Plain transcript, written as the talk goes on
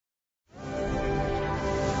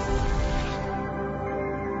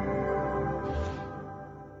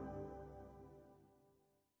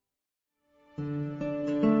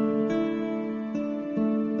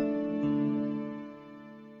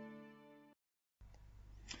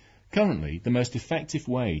Currently, the most effective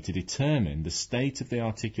way to determine the state of the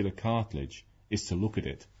articular cartilage is to look at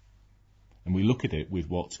it. And we look at it with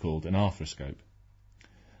what's called an arthroscope.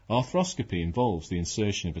 Arthroscopy involves the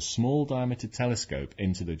insertion of a small diameter telescope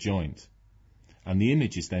into the joint, and the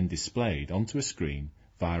image is then displayed onto a screen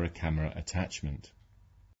via a camera attachment.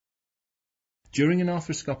 During an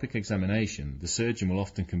arthroscopic examination, the surgeon will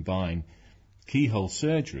often combine keyhole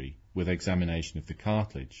surgery with examination of the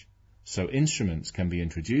cartilage, so instruments can be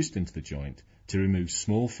introduced into the joint to remove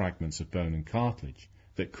small fragments of bone and cartilage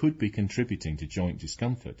that could be contributing to joint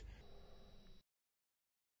discomfort